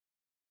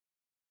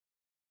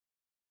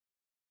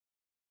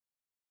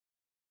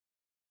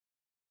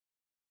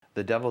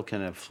the devil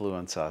can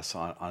influence us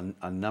on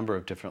a number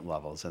of different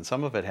levels, and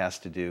some of it has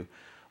to do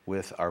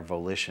with our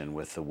volition,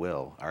 with the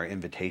will, our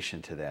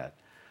invitation to that.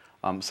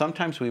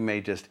 Sometimes we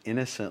may just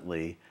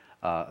innocently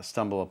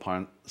stumble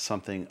upon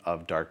something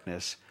of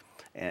darkness,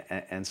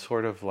 and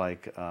sort of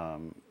like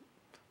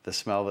the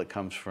smell that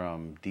comes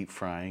from deep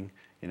frying,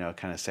 you know, it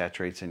kind of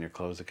saturates in your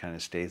clothes, it kind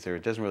of stays there.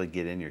 It doesn't really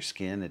get in your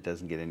skin, it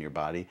doesn't get in your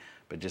body,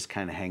 but just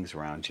kind of hangs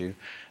around you.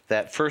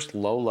 That first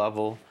low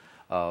level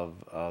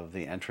of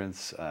the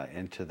entrance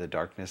into the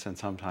darkness and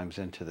sometimes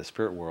into the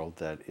spirit world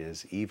that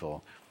is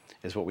evil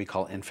is what we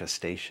call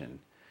infestation.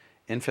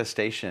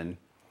 Infestation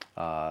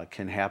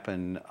can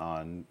happen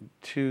on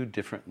two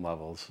different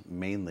levels,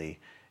 mainly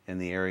in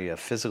the area of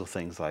physical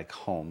things like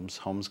homes.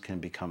 Homes can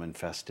become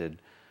infested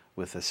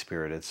with the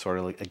spirit. It's sort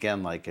of like,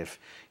 again, like if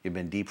you've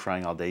been deep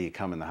frying all day, you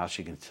come in the house,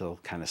 you can still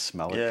kind of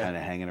smell it, kind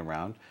of hanging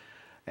around.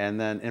 And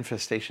then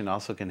infestation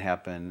also can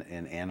happen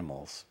in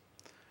animals.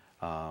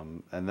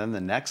 And then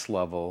the next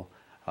level,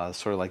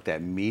 sort of like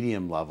that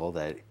medium level,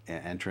 that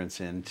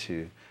entrance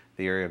into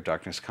the area of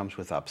darkness comes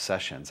with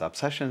obsessions.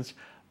 Obsessions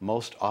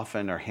most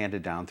often are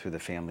handed down through the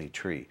family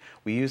tree.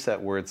 We use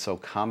that word so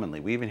commonly.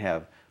 We even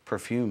have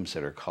perfumes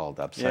that are called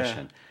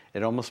obsession.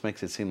 It almost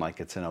makes it seem like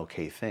it's an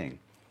okay thing.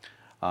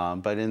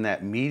 But in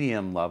that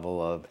medium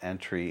level of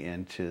entry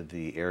into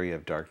the area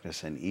of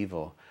darkness and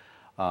evil,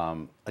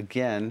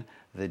 again,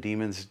 the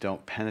demons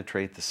don't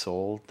penetrate the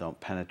soul, don't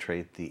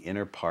penetrate the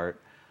inner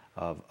part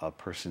of a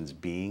person's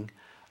being,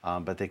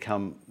 but they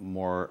come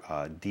more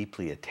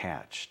deeply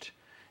attached.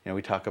 You know,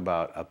 we talk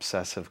about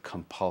obsessive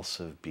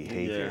compulsive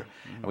behavior,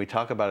 and we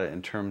talk about it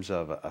in terms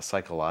of a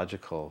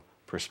psychological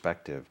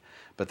perspective,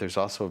 but there's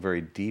also a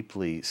very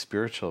deeply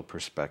spiritual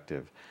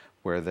perspective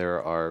where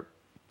there are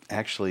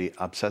actually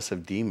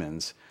obsessive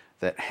demons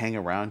that hang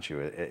around you.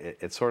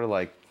 It's sort of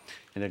like,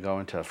 you know,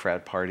 going to a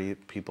frat party,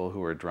 people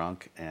who are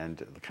drunk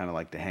and kind of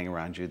like to hang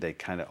around you, they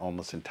kind of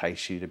almost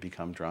entice you to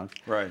become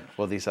drunk. Right.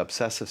 Well, these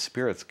obsessive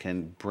spirits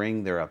can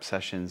bring their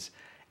obsessions,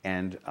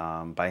 and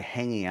by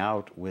hanging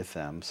out with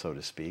them, so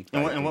to speak.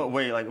 In what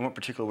way, like in what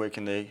particular way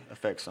can they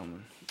affect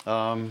someone?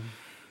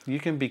 You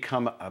can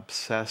become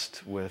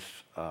obsessed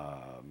with,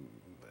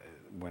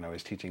 when I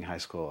was teaching high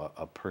school,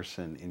 a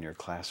person in your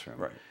classroom.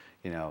 Right.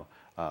 You know,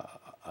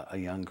 a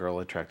young girl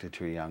attracted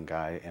to a young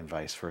guy and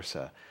vice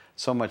versa.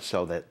 So much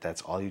so that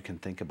that's all you can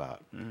think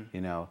about.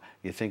 You know,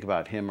 you think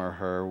about him or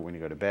her when you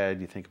go to bed,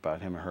 you think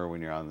about him or her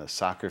when you're on the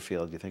soccer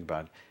field, you think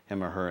about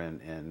him or her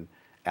in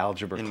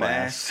algebra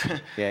class.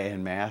 Math.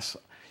 In math.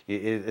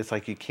 It's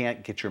like you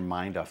can't get your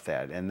mind off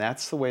that. And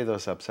that's the way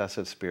those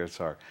obsessive spirits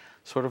are.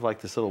 Sort of like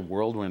this little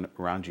whirlwind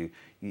around you.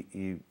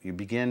 You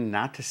begin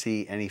not to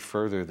see any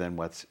further than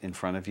what's in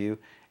front of you,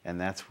 and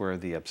that's where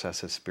the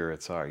obsessive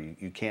spirits are.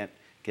 You can't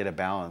get a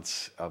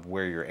balance of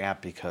where you're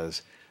at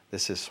because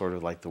this is sort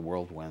of like the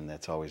whirlwind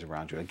that's always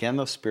around you. Again,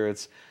 those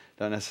spirits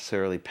don't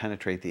necessarily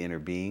penetrate the inner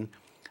being,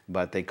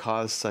 but they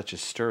cause such a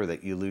stir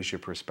that you lose your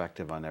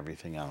perspective on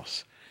everything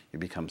else. You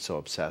become so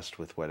obsessed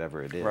with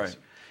whatever it is. Right.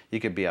 You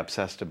could be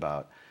obsessed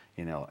about,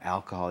 you know,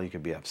 alcohol, you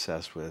could be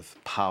obsessed with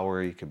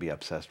power, you could be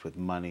obsessed with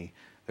money.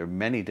 There are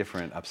many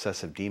different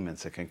obsessive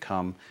demons that can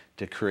come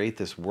to create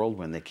this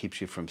whirlwind that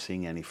keeps you from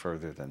seeing any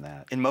further than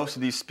that. And most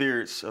of these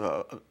spirits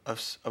of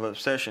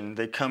obsession,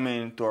 they come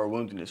in through our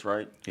woundedness,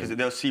 right? Because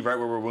they'll see right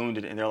where we're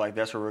wounded, and they're like,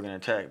 that's where we're going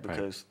to attack,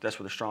 because that's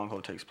where the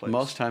stronghold takes place.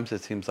 Most times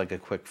it seems like a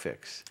quick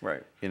fix.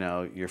 Right. You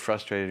know, you're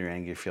frustrated, you're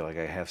angry, you feel like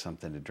I have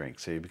something to drink,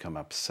 so you become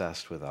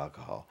obsessed with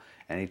alcohol.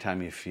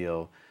 Anytime you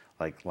feel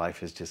like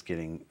life is just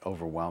getting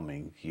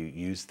overwhelming, you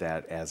use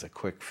that as a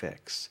quick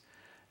fix.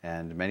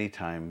 And many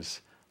times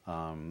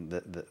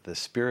the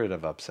spirit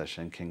of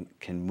obsession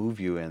can move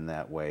you in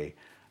that way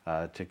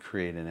to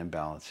create an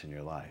imbalance in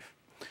your life.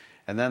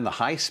 And then the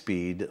high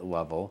speed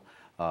level,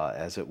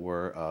 as it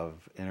were,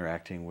 of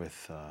interacting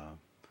with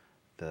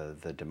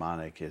the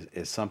demonic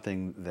is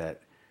something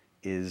that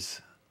is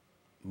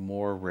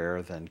more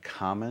rare than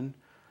common.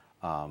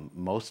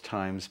 Most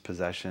times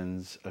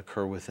possessions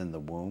occur within the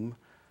womb,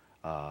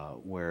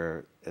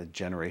 where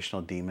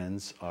generational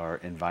demons are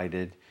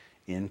invited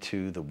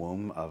into the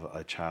womb of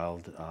a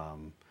child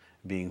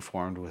being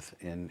formed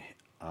within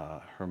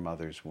her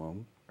mother's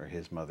womb or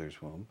his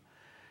mother's womb.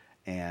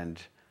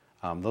 And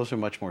those are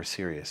much more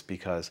serious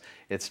because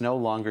it's no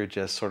longer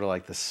just sort of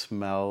like the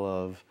smell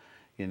of,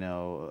 you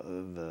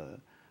know,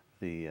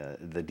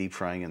 the deep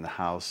frying in the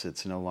house.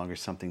 It's no longer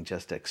something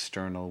just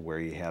external where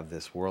you have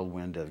this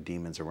whirlwind of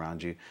demons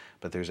around you,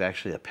 but there's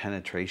actually a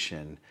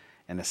penetration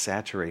and a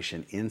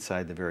saturation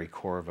inside the very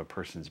core of a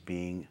person's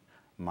being,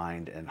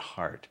 mind, and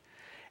heart.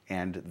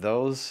 And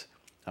those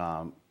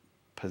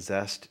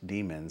possessed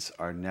demons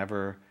are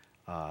never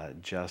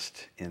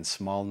just in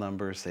small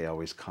numbers, they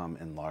always come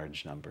in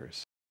large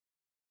numbers.